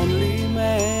your only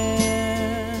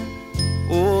man.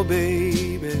 Oh, baby.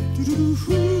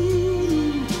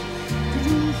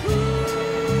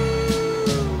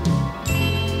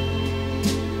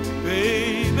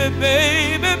 Baby,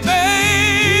 baby,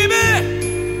 baby,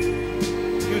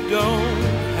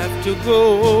 to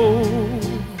go.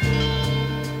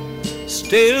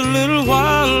 Stay a little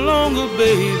while longer,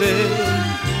 baby.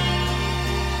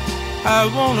 I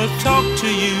wanna talk to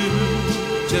you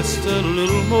just a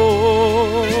little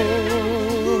more.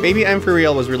 Baby I'm For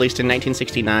Real was released in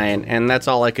 1969, and that's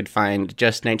all I could find,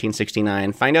 just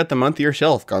 1969. Find out the month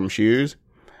yourself, gumshoes.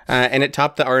 And it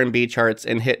topped the R&B charts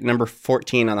and hit number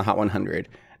 14 on the Hot 100.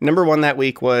 Number 1 that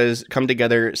week was Come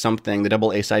Together Something, the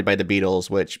double A-side by the Beatles,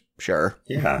 which, sure.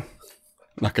 Yeah. I'm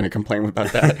not going to complain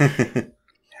about that.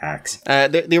 Hacks.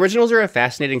 The originals are a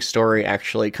fascinating story,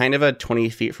 actually. Kind of a 20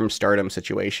 feet from stardom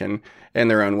situation in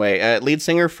their own way. Lead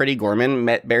singer Freddie Gorman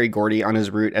met Berry Gordy on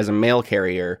his route as a mail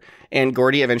carrier, and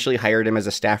Gordy eventually hired him as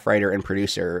a staff writer and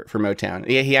producer for Motown.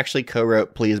 He actually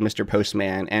co-wrote Please Mr.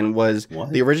 Postman and was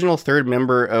the original third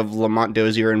member of Lamont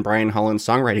Dozier and Brian Holland's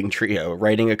songwriting trio,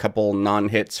 writing a couple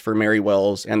non-hits for Mary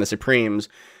Wells and the Supremes,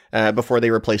 before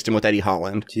they replaced him with Eddie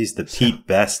Holland. He's the Pete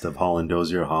Best of Holland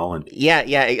Dozier Holland. Yeah,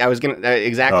 I was going to,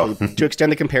 exactly. Oh. To extend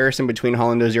the comparison between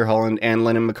Holland Dozier Holland and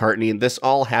Lennon McCartney, this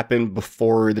all happened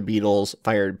before the Beatles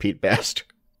fired Pete Best.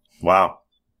 Wow.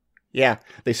 Yeah,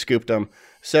 they scooped him.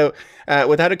 So,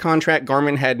 without a contract,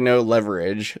 Gorman had no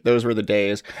leverage. Those were the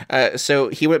days. So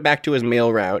he went back to his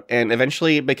mail route and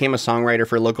eventually became a songwriter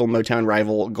for local Motown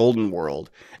rival Golden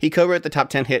World. He co-wrote the top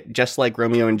 10 hit Just Like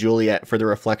Romeo and Juliet for The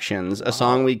Reflections, a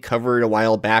song we covered a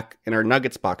while back in our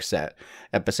Nuggets box set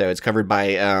episodes, covered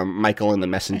by Michael and the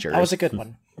Messengers. That was a good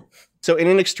one. So in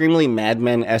an extremely Mad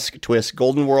Men-esque twist,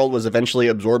 Golden World was eventually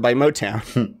absorbed by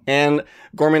Motown, and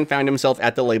Gorman found himself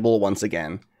at the label once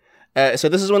again. So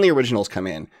this is when the originals come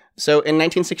in. So in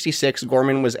 1966,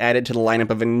 Gorman was added to the lineup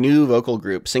of a new vocal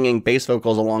group, singing bass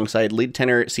vocals alongside lead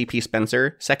tenor C.P.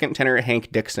 Spencer, second tenor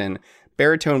Hank Dixon,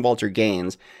 baritone Walter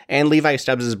Gaines, and Levi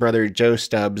Stubbs' brother Joe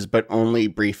Stubbs, but only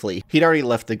briefly. He'd already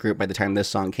left the group by the time this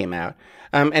song came out.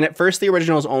 And at first, the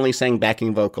originals only sang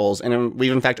backing vocals, and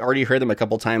we've in fact already heard them a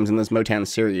couple times in this Motown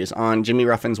series, on Jimmy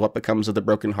Ruffin's What Becomes of the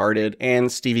Broken Hearted, and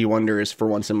Stevie Wonder's For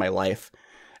Once in My Life.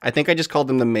 I think I just called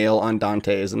them the male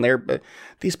Andantes, and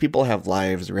these people have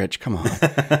lives, Rich. Come on.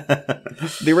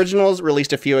 The originals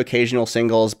released a few occasional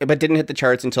singles, but didn't hit the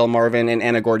charts until Marvin and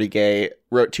Anna Gordy Gay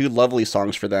wrote two lovely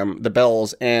songs for them, The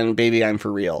Bells and Baby I'm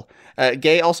For Real.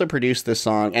 Gay also produced this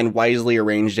song and wisely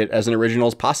arranged it as an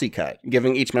originals posse cut,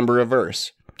 giving each member a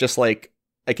verse, just like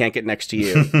I Can't Get Next to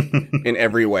You in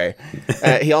every way.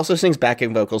 He also sings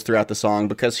backing vocals throughout the song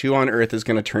because who on earth is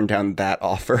going to turn down that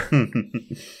offer?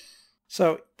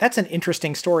 So that's an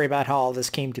interesting story about how all this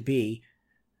came to be.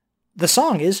 The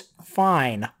song is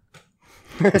fine.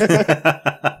 It's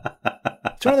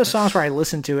one of those songs where I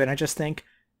listen to it and I just think,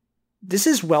 this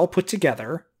is well put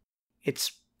together.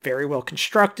 It's very well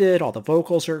constructed. All the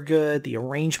vocals are good. The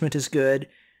arrangement is good.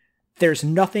 There's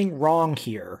nothing wrong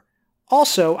here.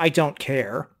 Also, I don't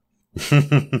care.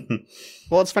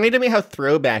 Well, it's funny to me how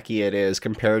throwbacky it is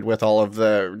compared with all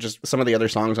of just some of the other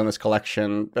songs on this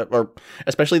collection, or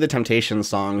especially the Temptations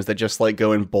songs that just like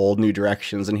go in bold new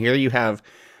directions. And here you have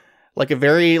like a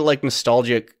very like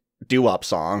nostalgic doo-wop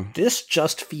song. This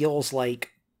just feels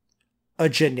like a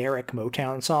generic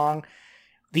Motown song.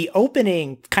 The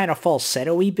opening kind of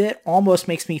falsetto-y bit almost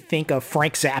makes me think of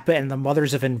Frank Zappa and the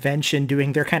Mothers of Invention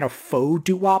doing their kind of faux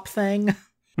doo-wop thing.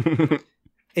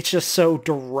 It's just so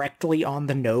directly on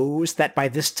the nose that by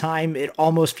this time it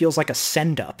almost feels like a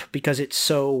send-up because it's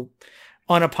so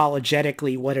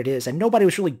unapologetically what it is. And nobody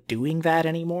was really doing that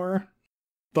anymore.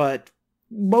 But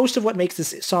most of what makes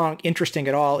this song interesting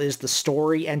at all is the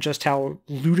story and just how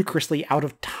ludicrously out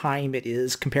of time it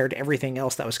is compared to everything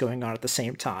else that was going on at the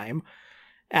same time.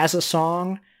 As a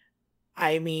song,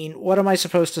 I mean, what am I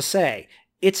supposed to say?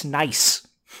 It's nice.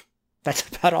 That's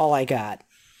about all I got.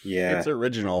 Yeah. It's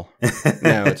original.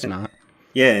 No, it's not.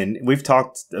 Yeah, and we've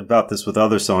talked about this with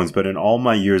other songs, but in all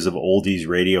my years of oldies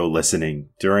radio listening,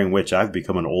 during which I've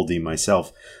become an oldie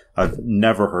myself, I've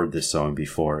never heard this song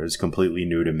before. It was completely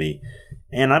new to me.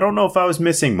 And I don't know if I was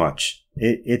missing much.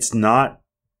 It's not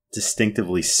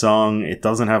distinctively sung. It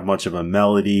doesn't have much of a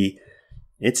melody.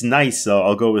 It's nice.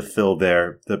 I'll go with Phil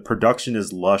there. The production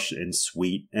is lush and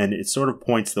sweet, and it sort of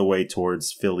points the way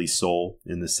towards Philly soul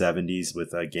in the 70s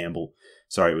with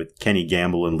with Kenny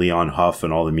Gamble and Leon Huff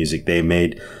and all the music they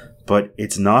made. But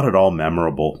it's not at all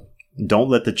memorable. Don't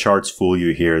let the charts fool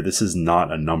you here. This is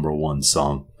not a number one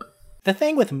song. The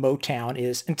thing with Motown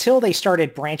is, until they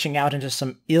started branching out into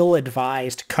some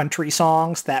ill-advised country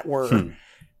songs that were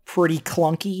pretty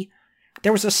clunky,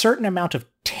 there was a certain amount of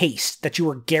taste that you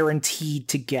were guaranteed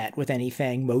to get with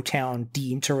anything Motown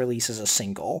deemed to release as a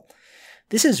single.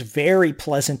 This is very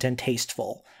pleasant and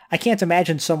tasteful. I can't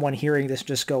imagine someone hearing this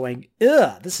just going,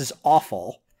 ugh, this is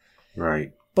awful.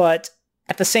 Right. But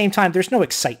at the same time, there's no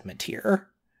excitement here.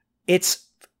 It's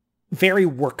very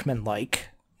workmanlike.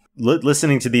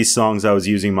 Listening to these songs, I was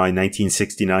using my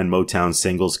 1969 Motown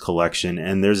singles collection,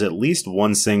 and there's at least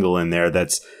one single in there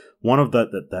that's one of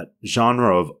that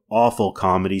genre of awful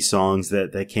comedy songs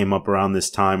that came up around this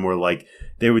time, where like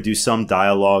they would do some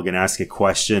dialogue and ask a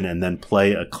question and then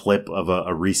play a clip of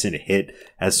a recent hit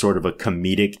as sort of a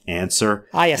comedic answer.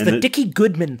 Ah, yes, and the Dickie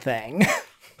Goodman thing.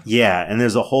 Yeah, and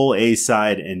there's a whole A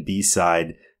side and B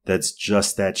side that's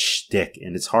just that shtick,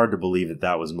 and it's hard to believe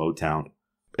that was Motown.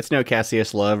 It's no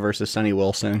Cassius Love versus Sonny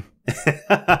Wilson.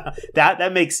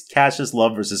 that makes Cassius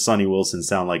Love versus Sonny Wilson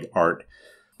sound like art.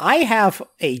 I have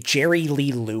a Jerry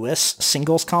Lee Lewis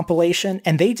singles compilation,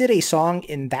 and they did a song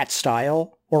in that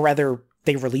style, or rather,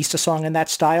 they released a song in that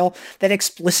style that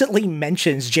explicitly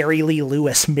mentions Jerry Lee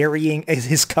Lewis marrying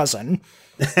his cousin.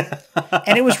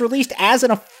 And it was released as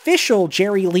an official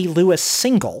Jerry Lee Lewis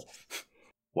single.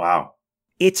 Wow.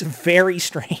 It's very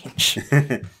strange.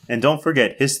 And don't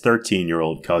forget his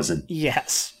 13-year-old cousin.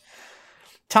 Yes.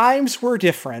 Times were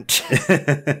different.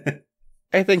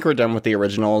 I think we're done with the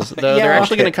originals, though. Yeah. They're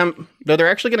actually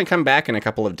going to come back in a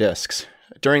couple of discs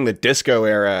during the disco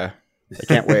era. I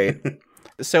can't wait.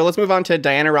 So let's move on to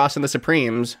Diana Ross and the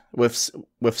Supremes with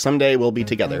 "Someday We'll Be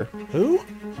Together." Who?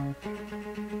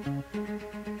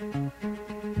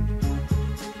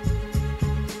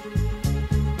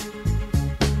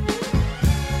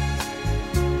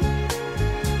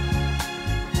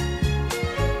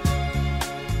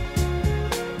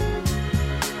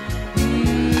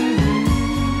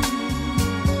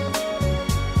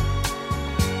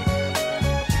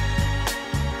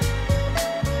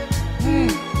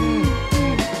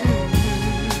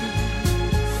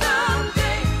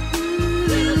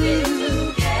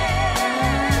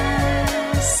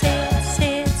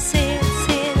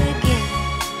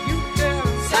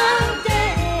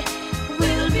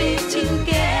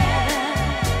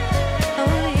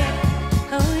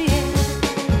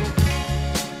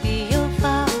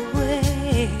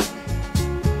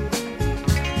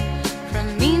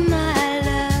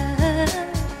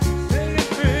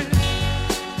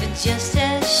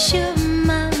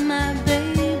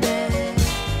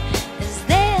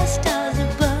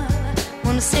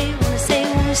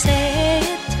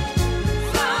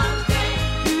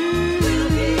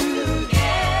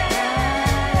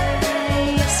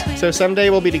 So "Someday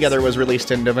We'll Be Together" was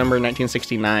released in November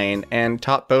 1969 and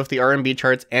topped both the R&B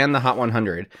charts and the Hot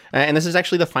 100. And this is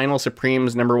actually the final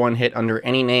Supremes #1 hit under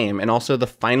any name, and also the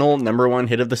final #1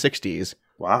 hit of the 60s.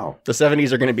 Wow. The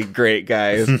 70s are going to be great,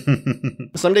 guys.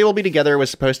 "Someday We'll Be Together"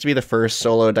 was supposed to be the first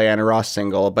solo Diana Ross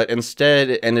single, but instead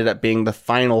it ended up being the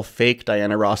final fake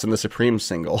Diana Ross and the Supremes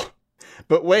single.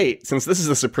 But wait, since this is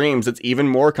the Supremes, it's even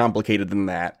more complicated than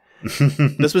that.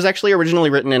 This was actually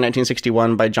originally written in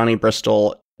 1961 by Johnny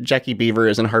Bristol, Jackie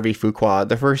Beavers, and Harvey Fuqua,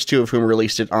 the first two of whom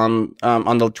released it on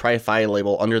the Tri-Fi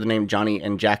label under the name Johnny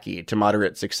and Jackie to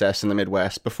moderate success in the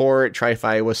Midwest before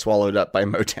Tri-Fi was swallowed up by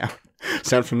Motown.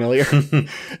 Sound familiar?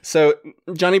 So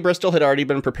Johnny Bristol had already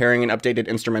been preparing an updated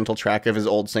instrumental track of his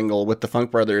old single with the Funk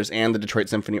Brothers and the Detroit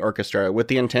Symphony Orchestra with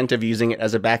the intent of using it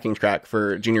as a backing track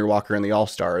for Junior Walker and the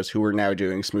All-Stars, who were now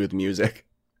doing smooth music.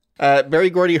 Berry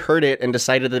Gordy heard it and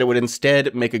decided that it would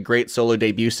instead make a great solo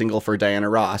debut single for Diana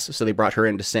Ross, so they brought her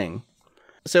in to sing.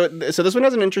 So this one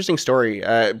has an interesting story.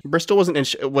 Bristol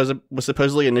was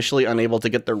supposedly initially unable to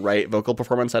get the right vocal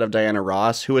performance out of Diana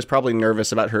Ross, who was probably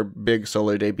nervous about her big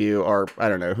solo debut, or I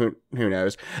don't know, who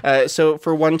knows. So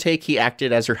for one take, he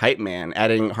acted as her hype man,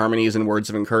 adding harmonies and words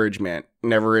of encouragement,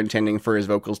 never intending for his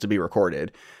vocals to be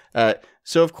recorded.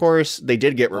 So of course they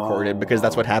did get recorded because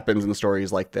that's what happens in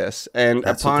stories like this. And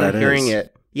upon hearing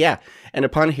it,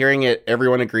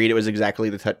 everyone agreed it was exactly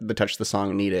the touch the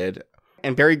song needed.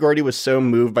 And Berry Gordy was so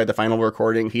moved by the final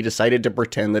recording, he decided to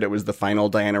pretend that it was the final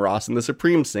Diana Ross and the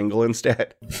Supremes single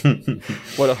instead.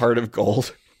 What a heart of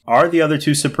gold. Are the other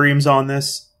two Supremes on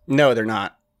this? No, they're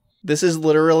not. This is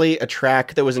literally a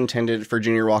track that was intended for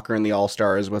Junior Walker and the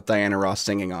All-Stars with Diana Ross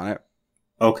singing on it.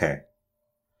 Okay.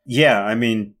 Yeah, I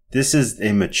mean, this is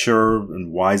a mature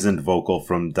and wizened vocal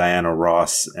from Diana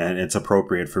Ross, and it's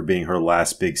appropriate for being her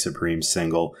last big Supreme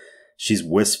single. She's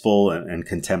wistful and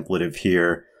contemplative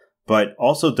here, but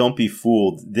also don't be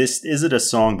fooled. This isn't a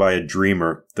song by a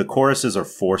dreamer. The choruses are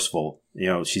forceful. You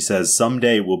know, she says,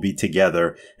 "Someday we'll be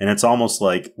together," and it's almost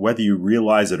like whether you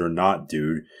realize it or not,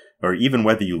 dude, or even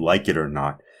whether you like it or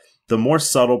not. The more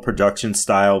subtle production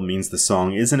style means the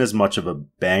song isn't as much of a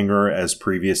banger as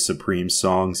previous Supreme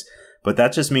songs, but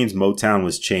that just means Motown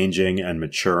was changing and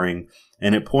maturing,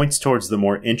 and it points towards the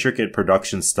more intricate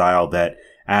production style that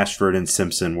Ashford and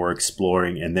Simpson were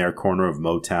exploring in their corner of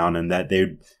Motown, and that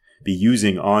they'd be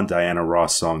using on Diana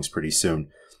Ross songs pretty soon.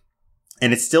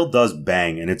 And it still does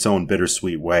bang in its own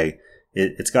bittersweet way.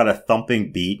 It's got a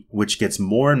thumping beat, which gets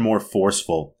more and more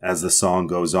forceful as the song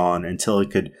goes on until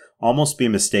it could almost be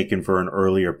mistaken for an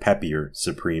earlier, peppier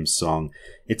Supremes song.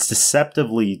 It's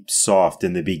deceptively soft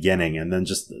in the beginning, and then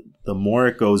just the more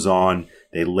it goes on,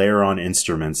 they layer on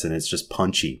instruments, and it's just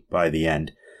punchy by the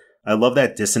end. I love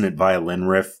that dissonant violin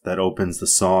riff that opens the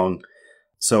song.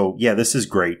 So yeah, this is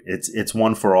great. It's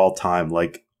one for all time,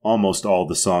 like almost all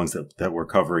the songs that we're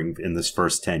covering in this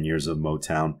first 10 years of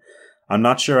Motown. I'm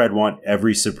not sure I'd want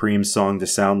every Supreme song to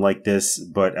sound like this,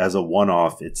 but as a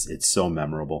one-off, it's so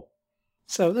memorable.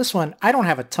 So this one, I don't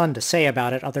have a ton to say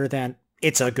about it other than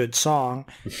it's a good song.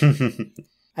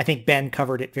 I think Ben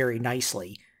covered it very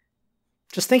nicely.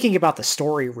 Just thinking about the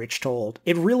story Rich told,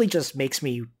 it really just makes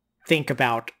me think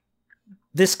about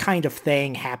this kind of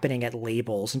thing happening at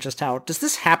labels and just how, does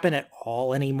this happen at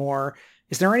all anymore?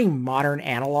 Is there any modern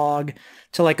analog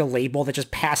to like a label that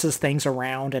just passes things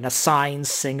around and assigns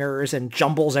singers and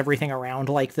jumbles everything around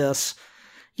like this?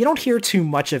 You don't hear too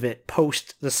much of it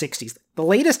post the 60s. The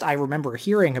latest I remember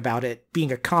hearing about it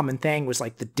being a common thing was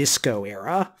like the disco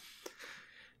era.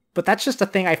 But that's just a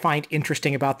thing I find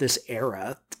interesting about this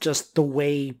era. Just the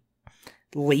way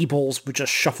labels would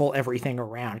just shuffle everything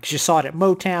around. Because you saw it at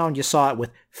Motown, you saw it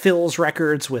with Phil's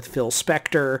records, with Phil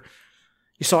Spector.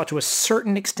 You saw it to a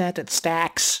certain extent at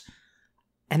Stax.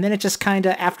 And then it just kind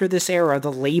of, after this era,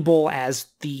 the label as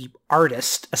the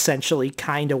artist essentially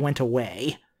kind of went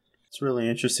away. It's really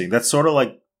interesting. That's sort of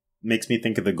like, makes me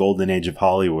think of the golden age of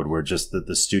Hollywood, where just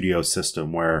the studio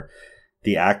system, where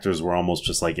the actors were almost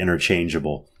just like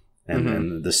interchangeable.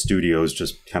 And the studios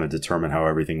just kind of determined how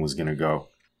everything was going to go.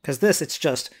 Because this, it's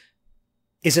just,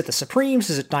 is it the Supremes?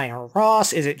 Is it Diana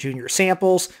Ross? Is it Junior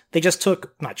Samples? They just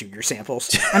took, not Junior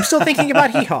Samples. I'm still thinking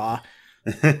about Hee Haw.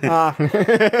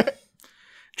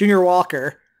 Junior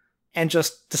Walker, and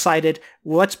just decided,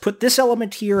 well, let's put this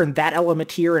element here and that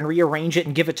element here and rearrange it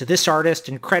and give it to this artist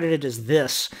and credit it as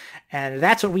this. And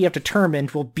that's what we have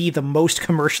determined will be the most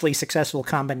commercially successful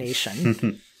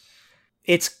combination.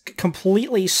 It's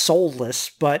completely soulless,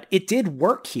 but it did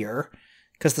work here.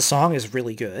 Because the song is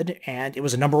really good, and it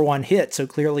was a #1 hit, so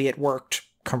clearly it worked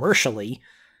commercially.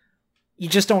 You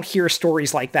just don't hear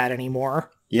stories like that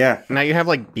anymore. Yeah. Now you have,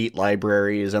 like, beat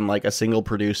libraries and, like, a single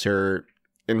producer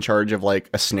in charge of, like,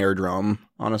 a snare drum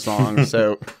on a song,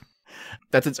 so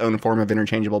that's its own form of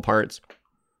interchangeable parts.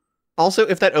 Also,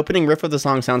 if that opening riff of the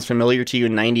song sounds familiar to you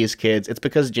 90s kids, it's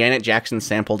because Janet Jackson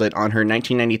sampled it on her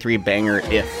 1993 banger,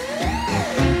 If.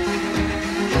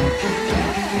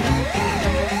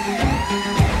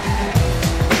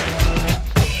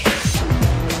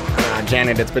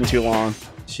 Janet, it's been too long.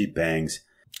 She bangs.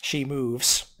 She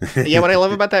moves. Yeah, what I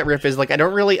love about that riff is, like,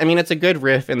 it's a good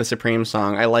riff in the Supreme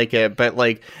song. I like it, but,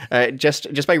 like,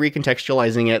 just by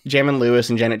recontextualizing it, Jammin' Lewis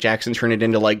and Janet Jackson turn it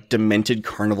into, like, demented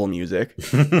carnival music.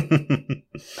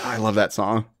 I love that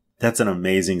song. That's an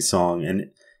amazing song,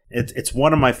 and it's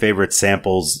one of my favorite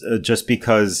samples, just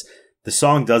because the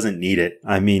song doesn't need it.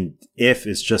 I mean, If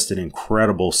is just an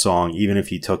incredible song, even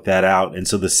if you took that out. And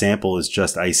so the sample is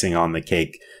just icing on the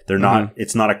cake. They're not,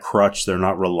 it's not a crutch. They're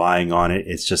not relying on it.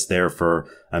 It's just there for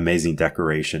amazing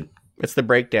decoration. It's the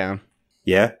breakdown.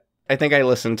 Yeah. I think I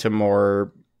listen to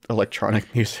more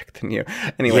electronic music than you.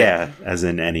 Anyway. Yeah, as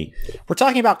in any. We're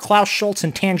talking about Klaus Schultz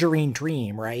and Tangerine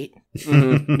Dream, right?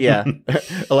 Yeah.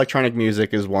 Electronic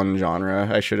music is one genre.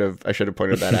 I should have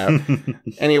pointed that out.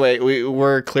 Anyway,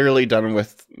 we're clearly done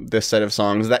with this set of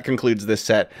songs. That concludes this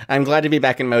set. I'm glad to be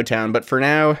back in Motown, but for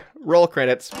now, roll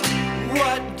credits.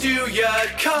 What do you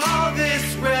call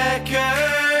this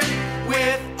record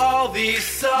with all these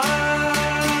songs?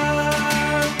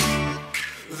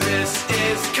 This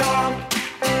is comp.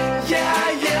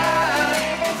 Yeah,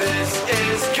 yeah. This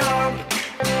is comp.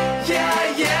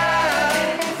 Yeah,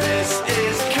 yeah. This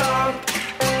is comp.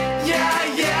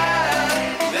 Yeah,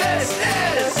 yeah. This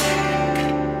is.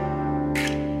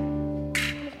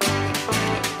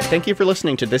 Thank you for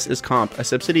listening to This Is Comp, a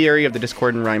subsidiary of the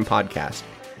Discord and Rhyme podcast.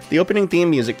 The opening theme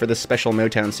music for this special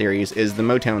Motown series is the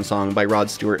Motown song by Rod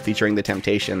Stewart featuring The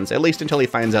Temptations, at least until he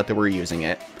finds out that we're using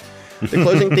it. The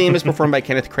closing theme is performed by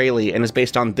Kenneth Crayley and is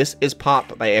based on This Is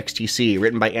Pop by XTC,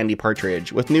 written by Andy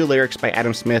Partridge, with new lyrics by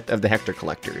Adam Smith of the Hector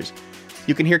Collectors.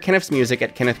 You can hear Kenneth's music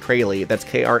at Kenneth Crayley, that's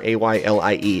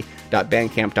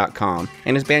KRAYLIE.bandcamp.com,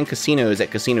 and his band Casinos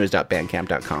at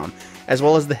casinos.bandcamp.com, as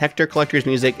well as the Hector Collectors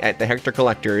music at the Hector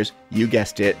Collectors, you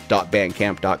guessed it,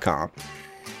 .bandcamp.com.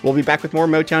 We'll be back with more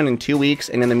Motown in 2 weeks,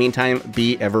 and in the meantime,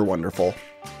 be ever wonderful.